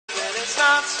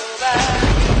not so bad.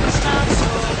 It's not so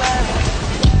bad.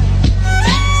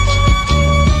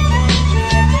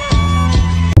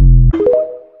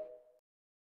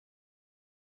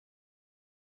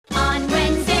 On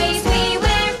Wednesdays we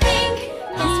wear pink.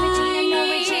 Yes, Regina, no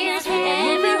Regina.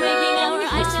 Every waking hour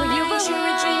I tell you about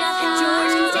Regina.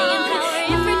 George can stay in power.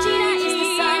 If Regina is the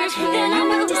sun, then I'm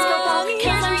a disco ball.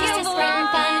 'Cause I'm just as bright and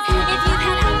fun. If you've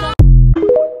had alcohol.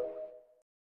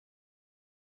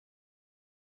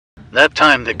 That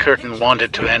time the curtain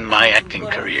wanted to end my acting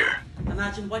career.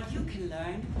 Imagine what you can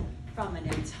learn from an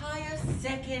entire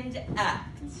second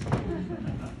act.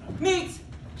 Meet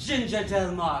Ginger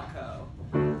Del Marco.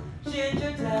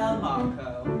 Ginger Del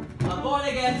Marco, a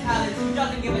born-again talent who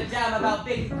doesn't give a damn about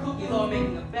baking cookies or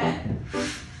making a bed.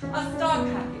 A star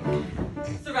package,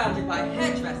 surrounded by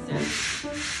hairdressers,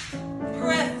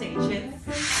 press agents,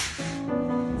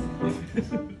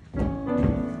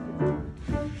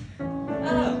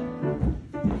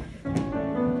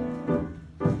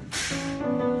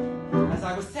 as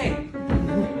I was saying.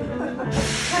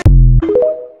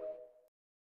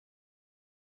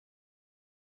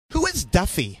 Who is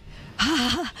Duffy?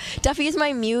 Duffy is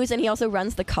my muse, and he also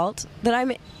runs the cult that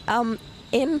I'm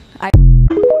in.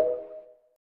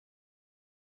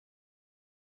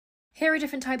 Here are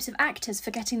different types of actors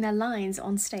forgetting their lines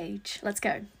on stage. Let's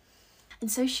go.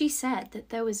 And so she said that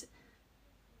there was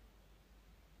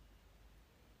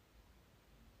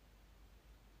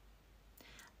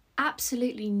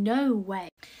absolutely no way.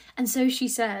 And so she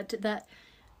said that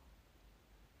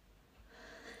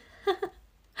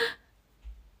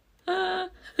I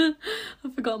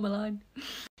forgot my line.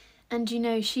 And you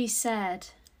know, she said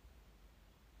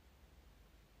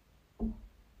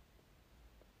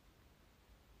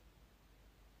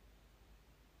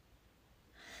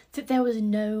that there was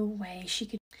no way she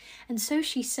could. And so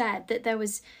she said that there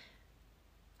was.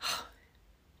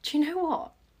 Do you know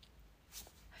what?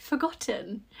 I've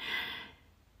forgotten.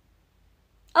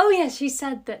 Oh yes, she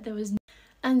said that there was.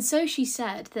 And so she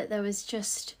said that there was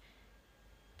just.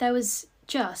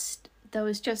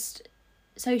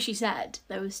 So she said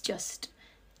there was just.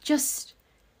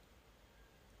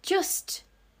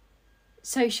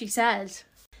 So she said.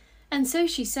 And so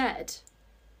she said.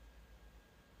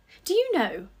 Do you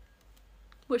know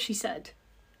what she said?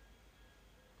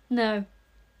 No.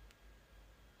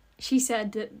 She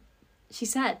said that. She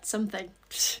said something.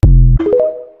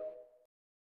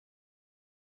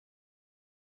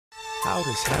 How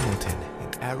does Hamilton,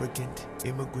 an arrogant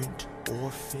immigrant,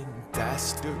 orphan,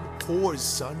 bastard, whore's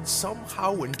son,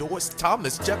 somehow endorse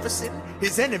Thomas Jefferson,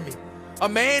 his enemy? A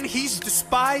man he's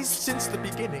despised since the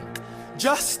beginning,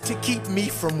 just to keep me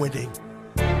from winning.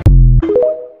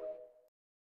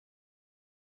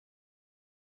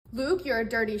 Luke, you're a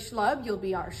dirty schlub. You'll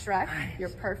be our Shrek. You're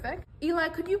perfect. Eli,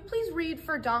 could you please read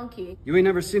for Donkey? You ain't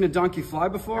never seen a donkey fly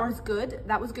before? That was good.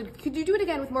 That was good. Could you do it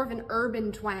again with more of an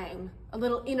urban twang? A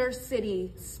little inner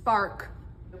city spark.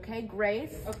 Okay,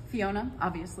 Grace? Fiona,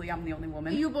 obviously I'm the only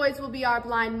woman. You boys will be our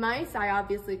blind mice. I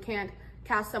obviously can't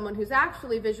cast someone who's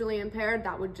actually visually impaired.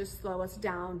 That would just slow us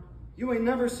down. You ain't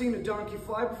never seen a donkey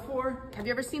fly before? Have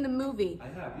you ever seen the movie? I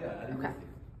have, yeah. Eddie Murphy.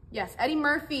 Yes, Eddie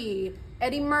Murphy.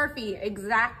 Eddie Murphy,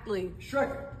 exactly.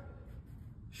 Shrek.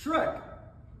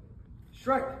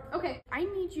 Okay, I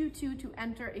need you two to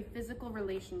enter a physical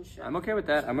relationship. I'm okay with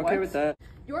that. Okay with that.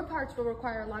 Your parts will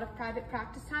require a lot of private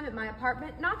practice time at my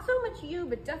apartment. Not so much you,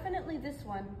 but definitely this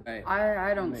one. Hey,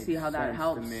 I don't see how that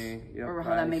helps, or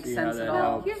how that makes sense at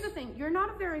all. No, here's the thing. You're not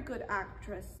a very good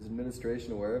actress. Is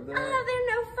administration aware of that? Ah, they're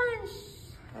no fun. Shh.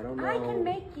 I don't know. I can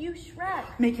make you Shrek.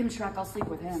 Make him Shrek, I'll sleep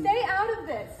with him. Stay out of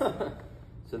this.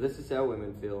 So this is how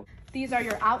women feel. These are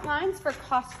your outlines for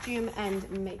costume and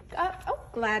makeup. Oh,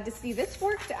 glad to see this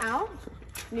worked out.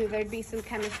 Knew there'd be some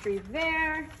chemistry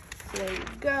there. There you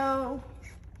go.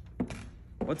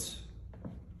 What's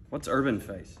urban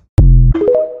face?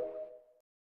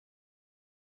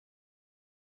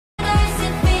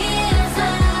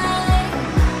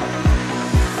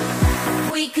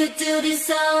 We could do this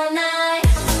all night.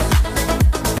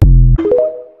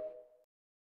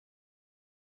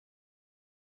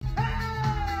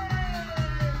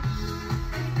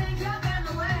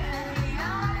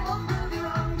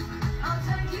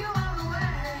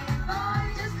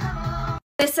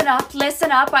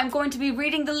 Listen up, I'm going to be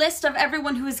reading the list of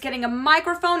everyone who is getting a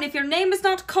microphone. If your name is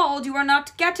not called, you are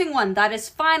not getting one. That is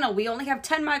final. We only have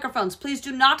 10 microphones. Please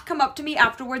do not come up to me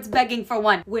afterwards begging for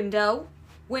one. Window.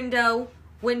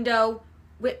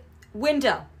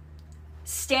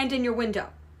 Stand in your window.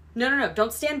 No.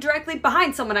 Don't stand directly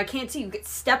behind someone I can't see you.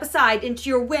 Step aside into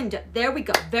your window. There we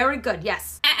go. Very good.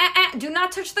 Yes. Do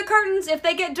not touch the curtains. If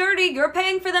they get dirty, you're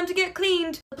paying for them to get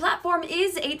cleaned. The platform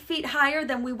is 8 feet higher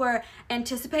than we were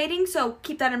anticipating, so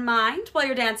keep that in mind while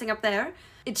you're dancing up there.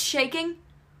 It's shaking.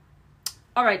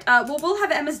 All right. Well, we'll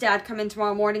have Emma's dad come in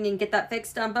tomorrow morning and get that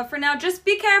fixed done. But for now, just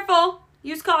be careful.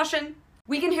 Use caution.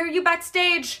 We can hear you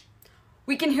backstage.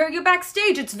 We can hear you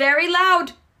backstage. It's very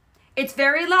loud. It's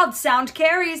very loud. Sound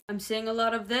carries. I'm seeing a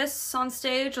lot of this on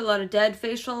stage, a lot of dead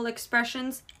facial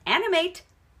expressions. Animate.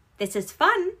 This is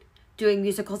fun. Doing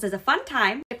musicals is a fun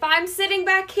time. If I'm sitting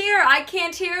back here, I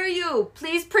can't hear you.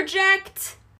 Please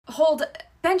project. Hold.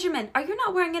 Benjamin, are you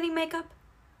not wearing any makeup?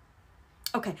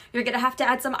 Okay, you're gonna have to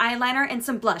add some eyeliner and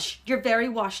some blush. You're very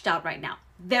washed out right now.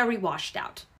 Very washed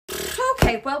out.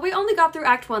 Okay, well, we only got through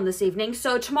Act 1 this evening,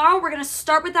 so tomorrow we're gonna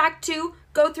start with Act 2,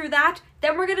 go through that,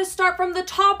 then we're gonna start from the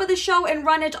top of the show and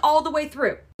run it all the way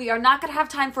through. We are not gonna have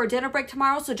time for a dinner break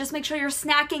tomorrow, so just make sure you're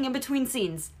snacking in between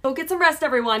scenes. Go get some rest,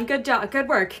 everyone. Good job, good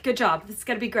work, good job. This is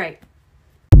gonna be great.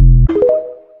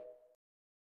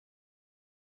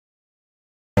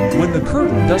 When the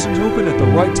curtain doesn't open at the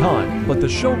right time, but the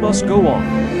show must go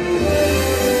on.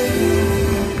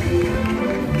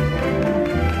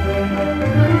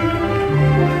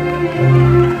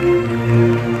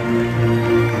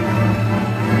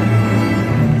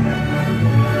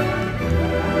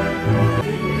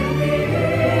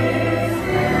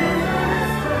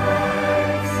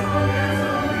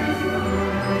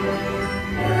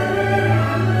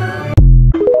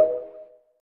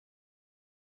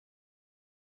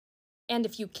 And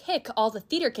if you kick all the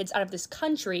theater kids out of this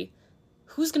country,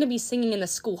 who's gonna be singing in the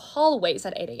school hallways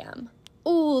at 8 a.m.?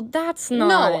 Oh, that's not...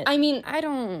 No, I mean... I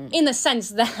don't... In the sense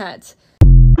that...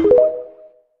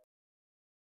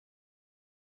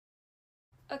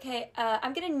 Okay,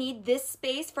 I'm gonna need this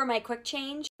space for my quick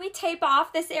change. Can we tape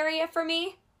off this area for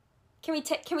me? Can we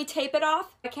tape it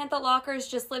off? Why can't the lockers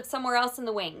just live somewhere else in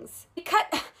the wings?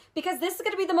 Because this is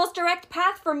gonna be the most direct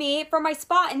path for me for my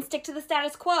spot and stick to the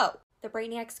status quo. The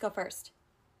Brainiacs go first.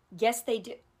 Yes, they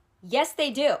do. Yes, they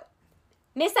do.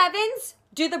 Miss Evans,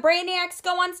 do the Brainiacs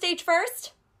go on stage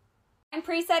first? I'm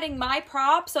presetting my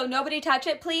prop, so nobody touch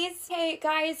it, please. Hey,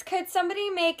 guys, could somebody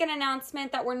make an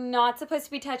announcement that we're not supposed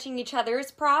to be touching each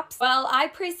other's props? Well, I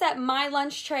preset my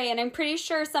lunch tray, and I'm pretty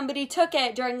sure somebody took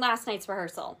it during last night's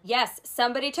rehearsal. Yes,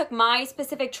 somebody took my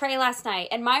specific tray last night,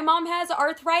 and my mom has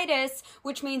arthritis,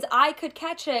 which means I could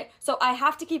catch it, so I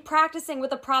have to keep practicing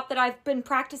with a prop that I've been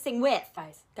practicing with.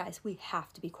 Guys, we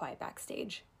have to be quiet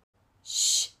backstage.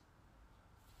 Shh.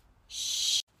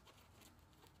 Shh.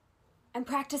 I'm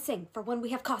practicing for when we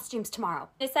have costumes tomorrow.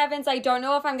 Miss Evans, I don't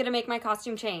know if I'm gonna make my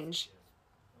costume change.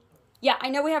 Yeah, I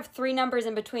know we have 3 numbers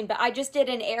in between, but I just did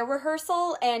an air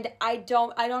rehearsal and I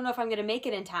don't know if I'm gonna make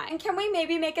it in time. And can we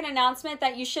maybe make an announcement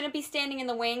that you shouldn't be standing in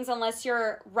the wings unless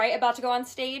you're right about to go on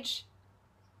stage?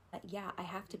 Yeah, I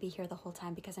have to be here the whole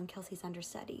time because I'm Kelsey's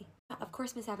understudy. Of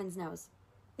course Miss Evans knows.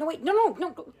 No, wait, no,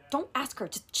 don't ask her.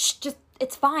 Just,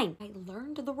 it's fine. I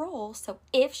learned the role, so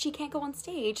if she can't go on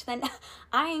stage, then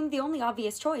I'm the only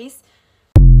obvious choice.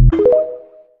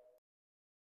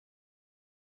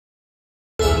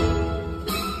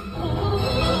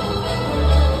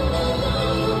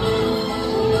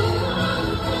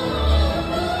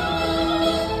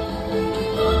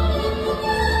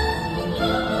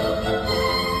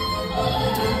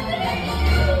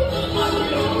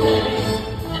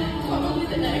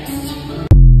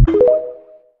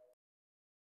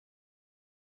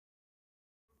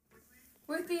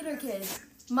 We're theater kids.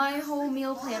 My whole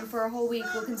meal plan for a whole week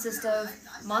will consist of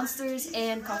monsters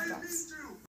and cough drops.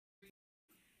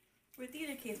 We're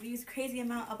theater kids. We use crazy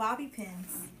amount of bobby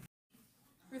pins.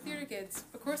 We're theater kids.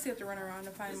 Of course you have to run around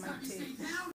and find my tape.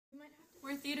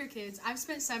 We're theater kids. I've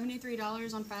spent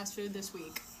 $73 on fast food this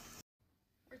week.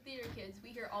 We're theater kids. We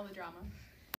hear all the drama.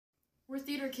 We're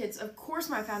theater kids. Of course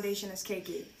my foundation is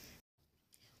cakey.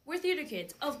 We're theater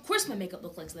kids. Of course my makeup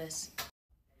looks like this.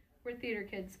 We're theater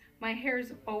kids. My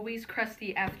hair's always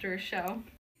crusty after a show.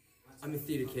 I'm a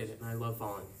theater kid and I love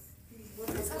falling.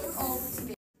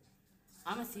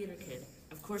 I'm a theater kid.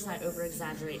 Of course I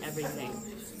over-exaggerate everything.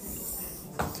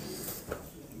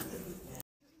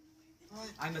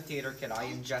 I'm a theater kid. I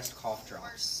ingest cough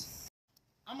drops.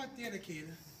 I'm a theater kid.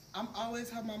 I'm always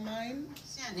have my mind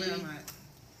where I'm at.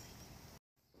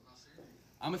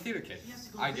 I'm a theater kid.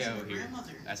 I go here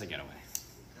as a getaway.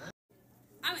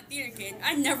 I'm a theater kid.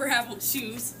 I never have on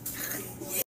shoes.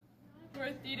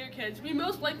 We're theater kids. We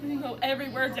most likely know every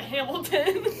word to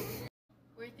Hamilton.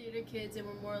 We're theater kids and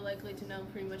we're more likely to know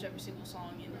pretty much every single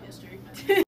song in history.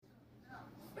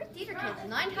 We're theater kids.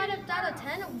 9 out of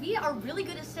 10, we are really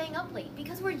good at staying up late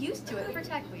because we're used to it for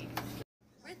Tech Week.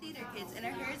 We're theater kids, and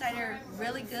our hair is either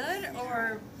really good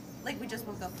or like we just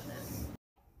woke up with it.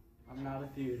 I'm not a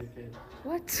theater kid.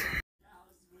 What?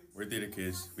 We're theater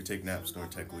kids. We take naps during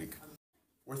Tech Week.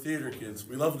 We're theater kids.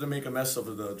 We love to make a mess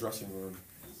of the dressing room.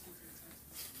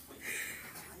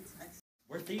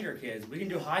 We're theater kids. We can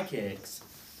do high kicks.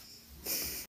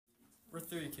 We're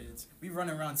theater kids. We run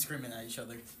around screaming at each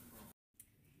other.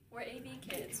 We're AV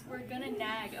kids. We're gonna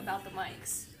nag about the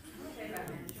mics.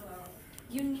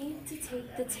 You need to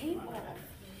take the tape off.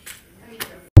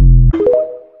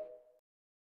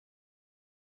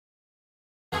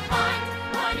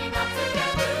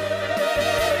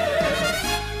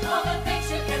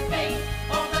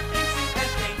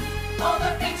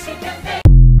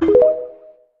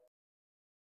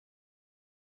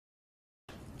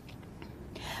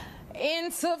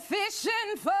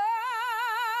 Insufficient funds,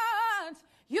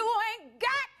 you ain't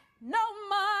got no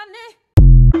money.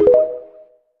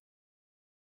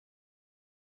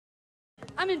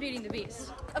 I'm in Beauty and the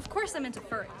Beast. Of course I'm into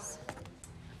furries.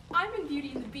 I'm in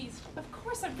Beauty and the Beast. Of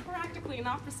course I'm practically an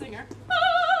opera singer.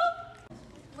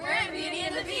 We're in Beauty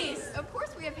and the Beast. Of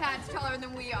course we have hats taller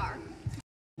than we are.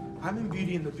 I'm in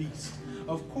Beauty and the Beast.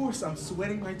 Of course I'm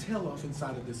sweating my tail off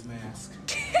inside of this mask.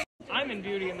 I'm in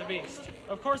Beauty and the Beast.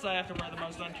 Of course I have to wear the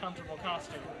most uncomfortable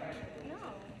costume.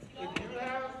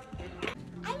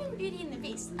 I'm in Beauty and the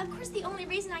Beast. Of course the only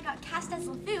reason I got cast as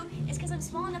LeFou is because I'm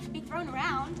small enough to be thrown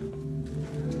around.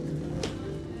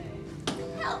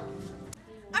 Hell.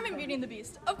 I'm in Beauty and the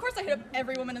Beast. Of course I hit up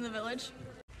every woman in the village.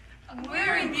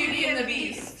 We're in Beauty and the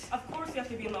Beast. Of course you have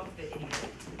to be in love with the idiot.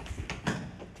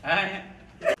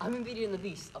 I'm in Beauty and the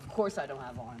Beast. Of course I don't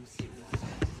have arms.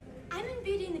 I'm in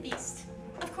Beauty and the Beast.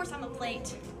 Of course I'm a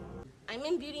plate. I'm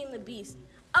in Beauty and the Beast.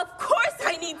 Of course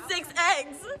I need 6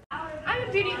 eggs. I'm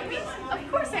in Beauty and the Beast. Of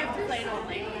course I have to play it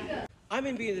only. I'm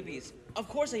in Beauty and the Beast. Of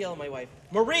course I yell at my wife,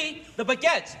 Marie, the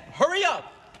baguettes, hurry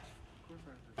up!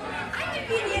 I'm in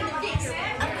Beauty and the Beast.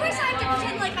 Of course I have to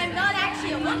pretend like I'm not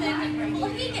actually a woman. Well,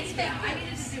 he gets fake.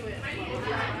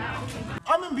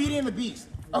 I'm in Beauty and the Beast.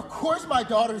 Of course my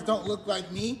daughters don't look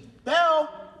like me. Belle!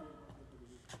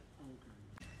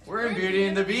 We're in Beauty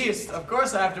and the Beast. Of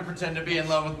course I have to pretend to be in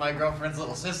love with my girlfriend's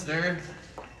little sister.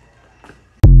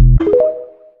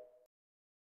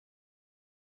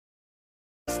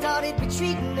 Started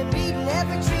retreating and reading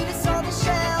every treatise on the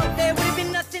shelf. There would have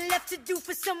been nothing left to do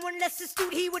for someone less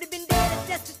astute. He would have been dead and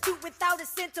destitute without a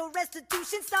cent or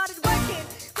restitution. Started working,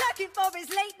 clerking for his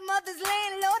late mother's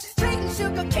landlord, trading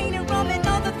sugar cane and rum and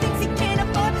all the things he can't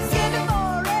afford. Scamming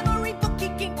for every book he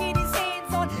can get his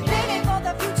hands on. Planning for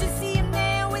the future, see him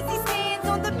now as he stands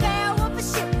on the bow of a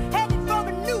ship headed for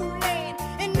a new land.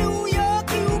 In New York,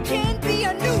 you can be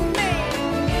a new man.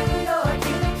 New York,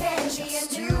 you can be a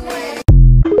new man.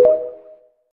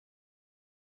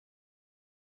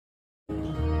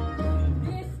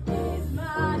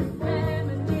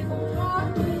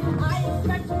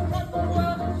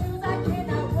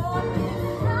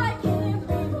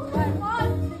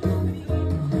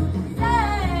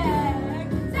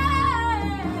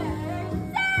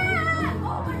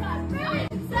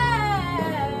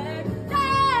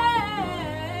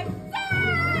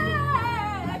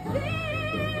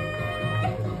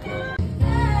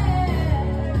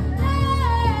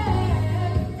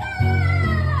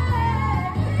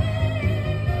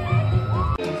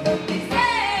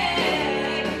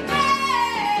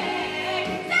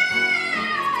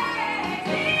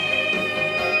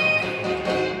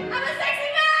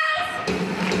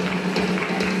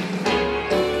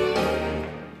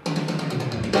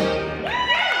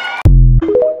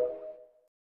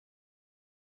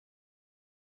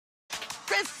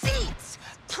 Receipts,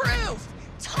 proof,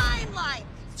 timeline,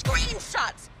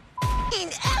 screenshots, in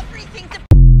everything to...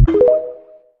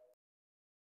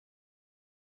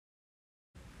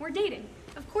 We're dating.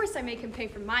 Of course I make him pay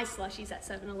for my slushies at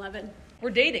 7-Eleven. We're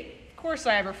dating. Of course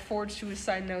I ever forged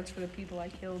suicide notes for the people I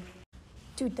killed.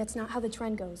 Dude, that's not how the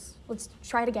trend goes. Let's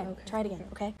try it again. Okay. Try it again,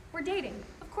 okay? We're dating.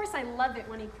 Of course I love it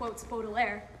when he quotes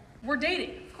Baudelaire. We're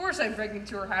dating. Of course I break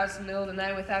into her house in the middle of the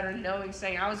night without her knowing,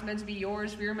 saying I was meant to be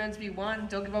yours, we were meant to be one,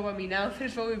 don't give up on me now,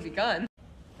 finish what we've begun.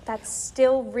 That's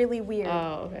still really weird.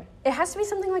 Oh, okay. It has to be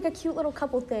something like a cute little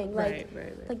couple thing. Like,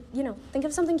 like you know, think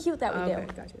of something cute that we do.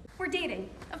 Gotcha. We're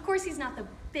dating. Of course he's not the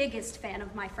biggest fan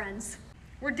of my friends.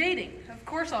 We're dating. Of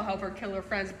course I'll help her kill her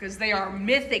friends because they are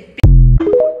mythic.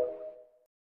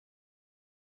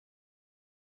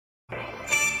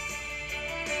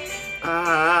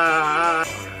 Alright.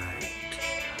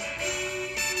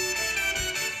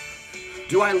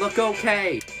 Do I look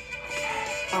okay?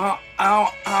 Ow.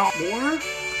 More?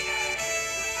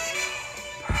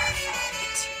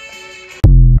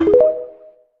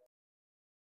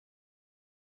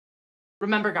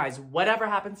 Remember, guys, whatever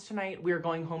happens tonight, we are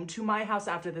going home to my house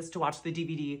after this to watch the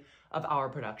DVD of our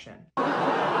production.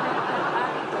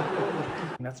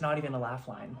 That's not even a laugh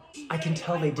line. I can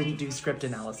tell they didn't do script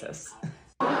analysis.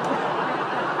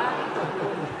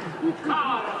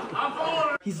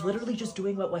 He's literally just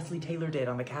doing what Wesley Taylor did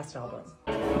on the cast album.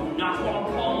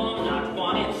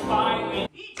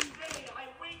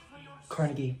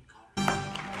 Carnegie, you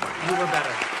were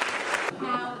better.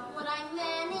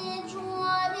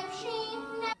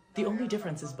 The only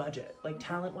difference is budget. Like,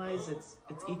 talent-wise, it's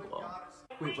equal.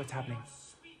 Wait, what's happening?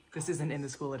 This isn't in the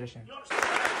school edition.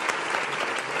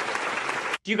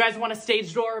 Do you guys want a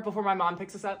stage door before my mom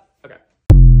picks us up? Okay.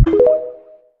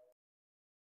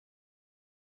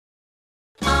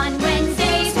 On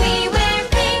Wednesdays we wear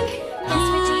pink. Yes,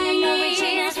 Regina, no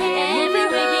Regina. Every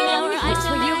waking hour I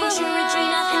still make sure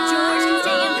Regina, George can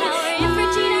stay in power. If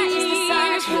Regina is the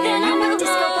sun, then I'm a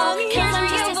disco ball. 'Cause I'm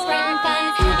just as bright and fun.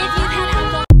 If you've had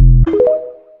alcohol.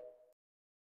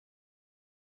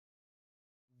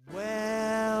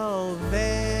 Well,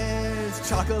 there's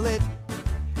chocolate,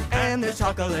 and there's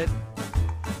chocolate.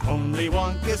 Only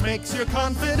one kiss makes your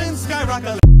confidence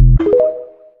skyrocket.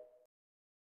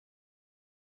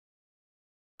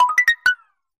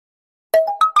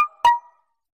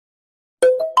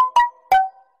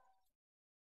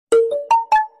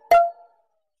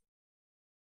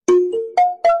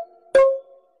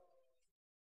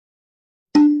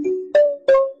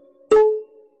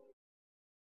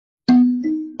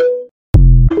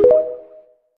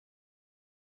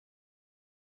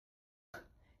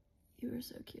 You were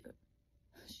so cute.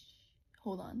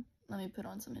 Hold on. Let me put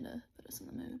on something to put us in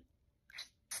the mood.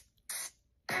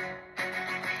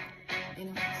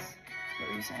 Anyways, what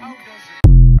were you saying?